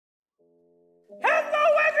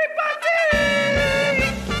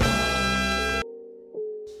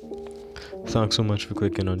Thanks so much for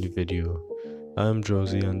clicking on the video. I'm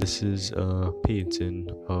Josie and this is a painting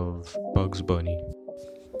of Bugs Bunny.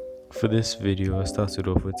 For this video I started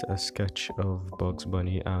off with a sketch of Bugs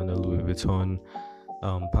Bunny and a Louis Vuitton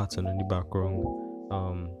pattern in the background.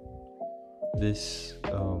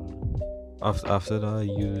 After that I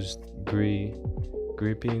used gray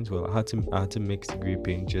paint. Well, I had to mix the gray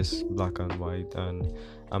paint, just black and white, and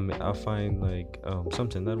I find like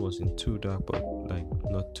something that wasn't too dark but like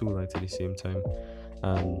not too light at the same time.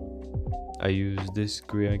 And I used this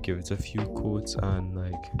gray, I give it a few coats, and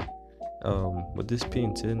like with this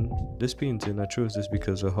painting I chose this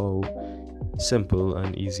because of how simple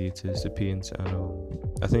and easy it is to paint. And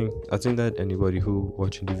I think that anybody who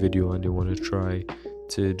watching the video and they want to try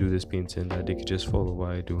to do this painting, that they could just follow what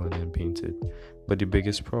I do and then paint it. But the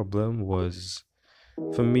biggest problem was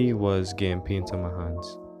for me was getting paint on my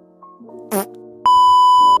hands.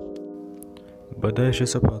 But that's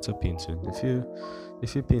just a part of painting. If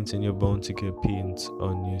you're painting, you're bound to get paint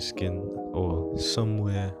on your skin or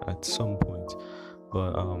somewhere at some point.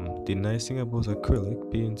 But the nice thing about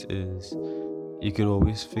acrylic paint is you could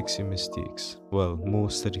always fix your mistakes. Well,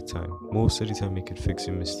 most of the time you could fix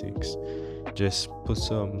your mistakes. Just put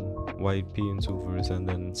some white paint over it and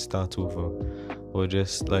then start over. Or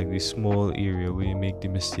just like the small area where you make the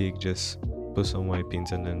mistake, just put some white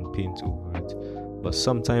paint and then paint over it. But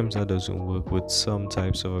sometimes that doesn't work with some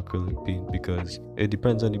types of acrylic paint, because it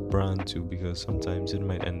depends on the brand too, because sometimes it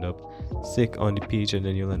might end up thick on the page and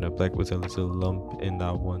then you'll end up like with a little lump in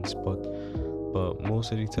that one spot. But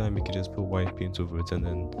most of the time you can just put white paint over it and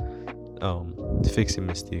then fix a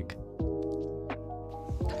mistake.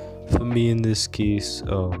 For me in this case,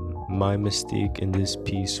 my mistake in this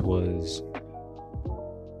piece was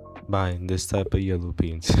buying this type of yellow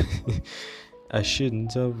paint. I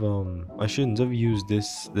shouldn't have used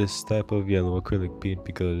this type of yellow acrylic paint,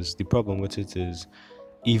 because the problem with it is,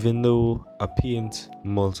 even though I paint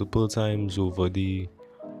multiple times over the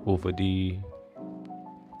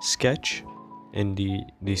sketch in the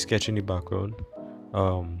sketch in the background,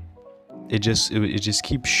 it just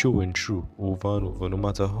keeps showing through over and over, no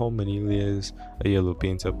matter how many layers of yellow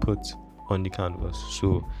paint I put on the canvas.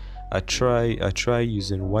 So I try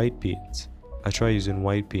using white paint. I try using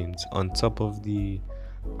white paint on top of the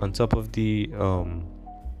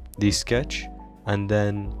sketch, and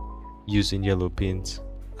then using yellow paint,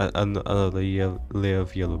 another layer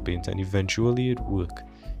of yellow paint, and eventually it worked.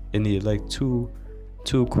 It needed like two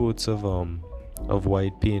coats of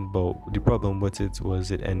white paint, but the problem with it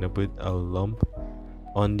was it ended up with a lump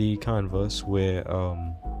on the canvas where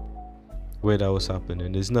that was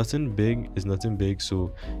happening. It's nothing big,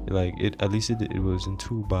 so like at least it wasn't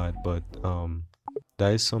too bad. But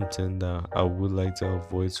that is something that I would like to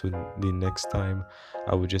avoid. So the next time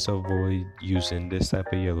I would just avoid using this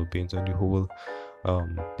type of yellow paint on the whole.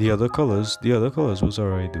 The other colors was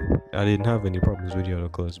alright though. I didn't have any problems with the other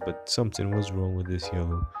colors, but something was wrong with this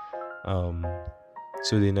yellow.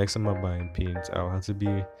 So the next time I'm buying paint, I'll have to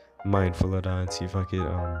be mindful of that and see if I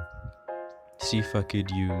could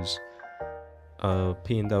use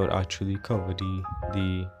paint that would actually cover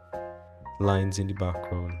the lines in the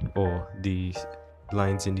background or the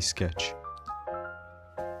lines in the sketch.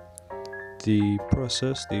 The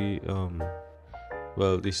process, the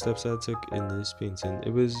steps I took in this painting,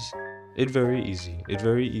 it very easy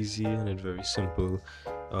and it very simple.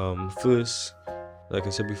 First, like I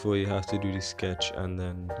said before, you have to do the sketch, and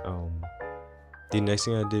then the next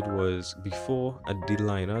thing I did was, before I did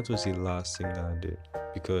line art was the last thing that I did,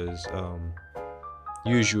 because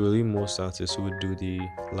usually most artists would do the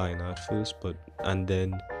line art first, and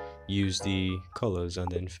then use the colors and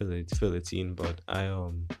then fill it in. But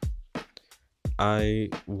I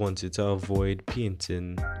wanted to avoid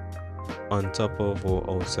painting on top of or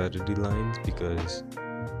outside of the lines, because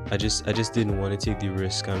I just didn't want to take the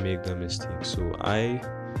risk and make the mistake. So I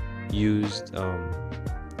used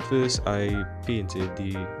first I do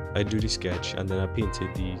the sketch, and then I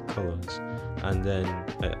painted the colors, and then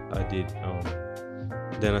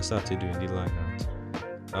then I started doing the line art.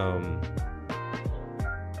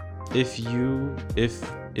 If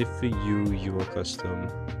for you are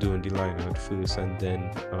accustomed doing the line art first and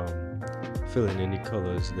then filling in the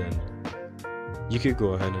colors, then you could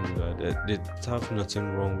go ahead and do that. It have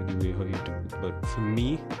nothing wrong with the way how you do it. But for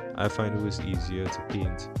me, I find it was easier to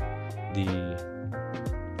paint the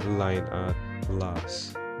line art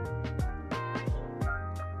last.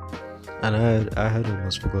 And I had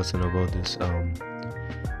almost forgotten about this.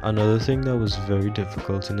 Another thing that was very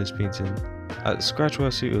difficult in this painting, scratch what I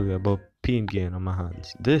said earlier about paint getting on my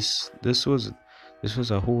hands. This was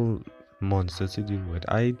a whole monster to deal with.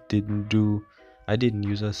 I didn't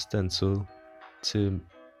use a stencil to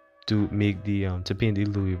make the to paint the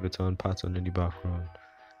Louis Vuitton pattern in the background.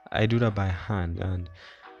 I do that by hand, and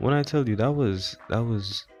when I tell you, that was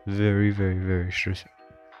very very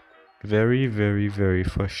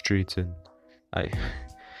frustrating. I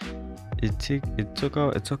it took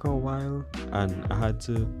a while, and I had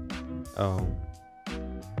to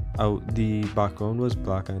the background was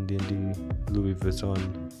black and then the Louis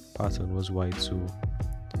Vuitton pattern was white, so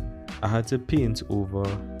I had to paint over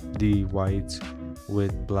the white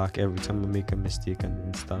with black every time I make a mistake and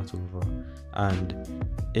then start over. And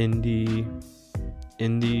with the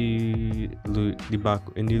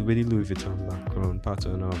Louis Vuitton background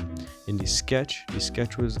pattern, in the sketch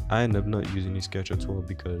was, I ended up not using the sketch at all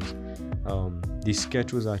because the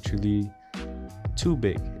sketch was actually too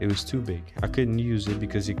big. It was too big. I couldn't use it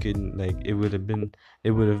because it couldn't, like, it would have been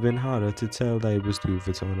harder to tell that it was Louis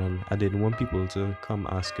Vuitton, and I didn't want people to come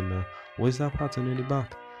asking me, what's that pattern in the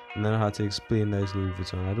back? And then I had to explain that it's Louis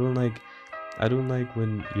Vuitton. I don't like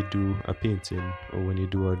when you do a painting or when you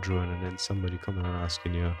do a drawing and then somebody coming and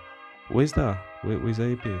asking you, where's that? Where's that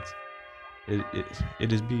you paint?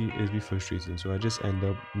 It'd be frustrating. So I just end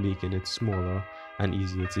up making it smaller and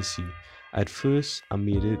easier to see. At first I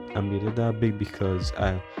made it that big because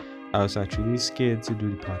I was actually scared to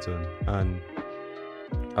do the pattern, and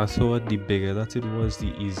I thought the bigger that it was,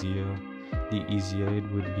 the easier it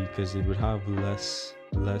would be, because it would have less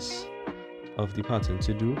of the pattern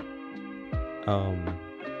to do.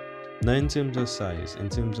 Now in terms of size, in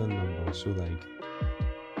terms of number, so like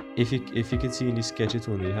if you can see in the sketch, it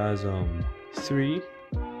only has 3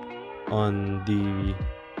 on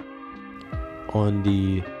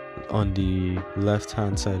the left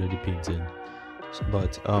hand side of the painting,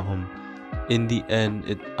 but in the end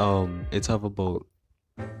it have about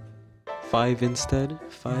 5 instead,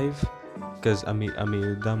 5, because I made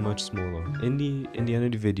it that much smaller. In the end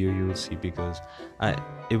of the video you will see, because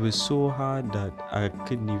it was so hard that I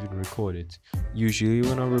couldn't even record it. Usually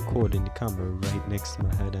when I'm recording, the camera right next to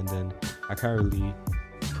my head, and then I can't really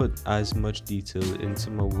put as much detail into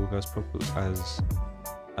my work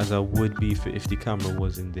as I would be if the camera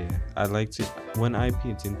wasn't there. I like to, when I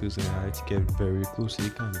paint in person, I like to get very close to the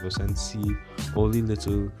canvas and see all the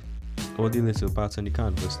little parts on the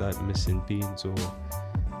canvas that missing paint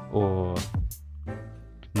or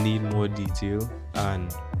need more detail.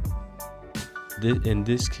 And in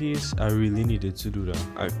this case I really needed to do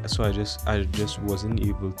that, so I just wasn't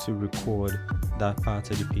able to record that part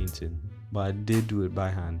of the painting, but I did do it by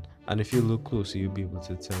hand. And if you look closer, you'll be able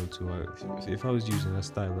to tell too. If I was using a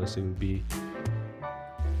stylus, it would be,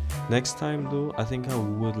 next time though, I think I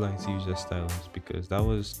would like to use a stylus, because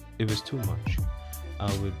it was too much. I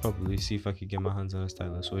would probably see if I could get my hands on a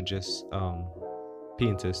stylus, or just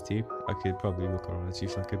painter's tape. I could probably look around and see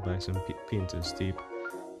if I could buy some painter's tape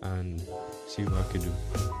and see what I could do.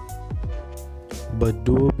 But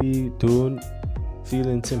don't feel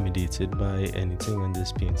intimidated by anything on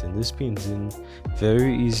this painting. This painting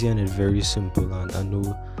very easy and it's very simple, and I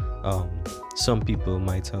know some people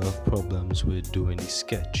might have problems with doing the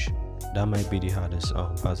sketch. That might be the hardest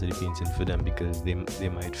part of the painting for them, because they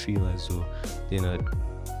might feel as though they're not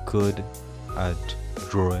good at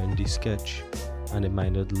drawing the sketch, and it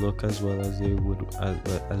might not look as well as they would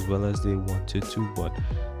as well as they wanted to. But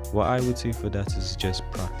what I would say for that is just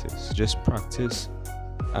practice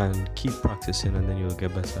and keep practicing, and then you'll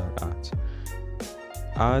get better at art.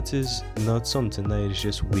 Art is not something that you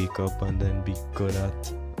just wake up and then be good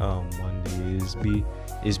at one day.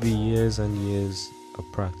 It's be years and years of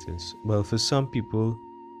practice. Well, for some people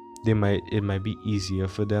it might be easier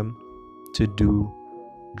for them to do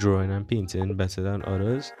drawing and painting better than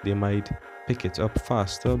others. They might pick it up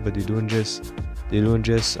faster, but they don't just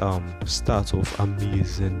start off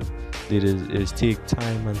amazing. They just take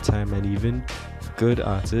time, and even good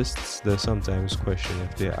artists, they sometimes question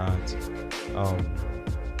if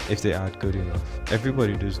they art good enough.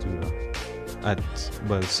 Everybody does do that,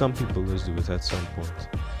 but some people just do it at some point,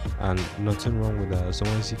 and nothing wrong with that as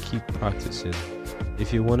long as you keep practicing.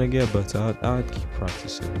 If you want to get better at art, keep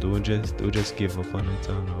practicing. Don't just give up on it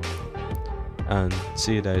and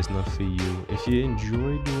say that it's not for you. If you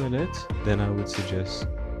enjoy doing it, then I would suggest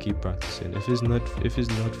keep practicing. If it's not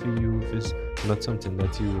for you, if it's not something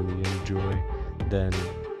that you really enjoy, then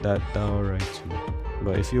that's alright too.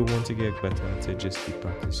 But if you want to get better at it, just keep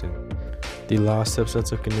practicing. The last steps I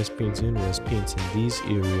took in this painting was painting these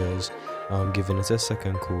areas, giving it a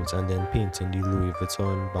second coat, and then painting the Louis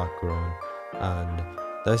Vuitton background. And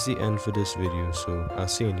that's the end for this video, so I'll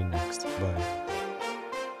see you in the next. Bye.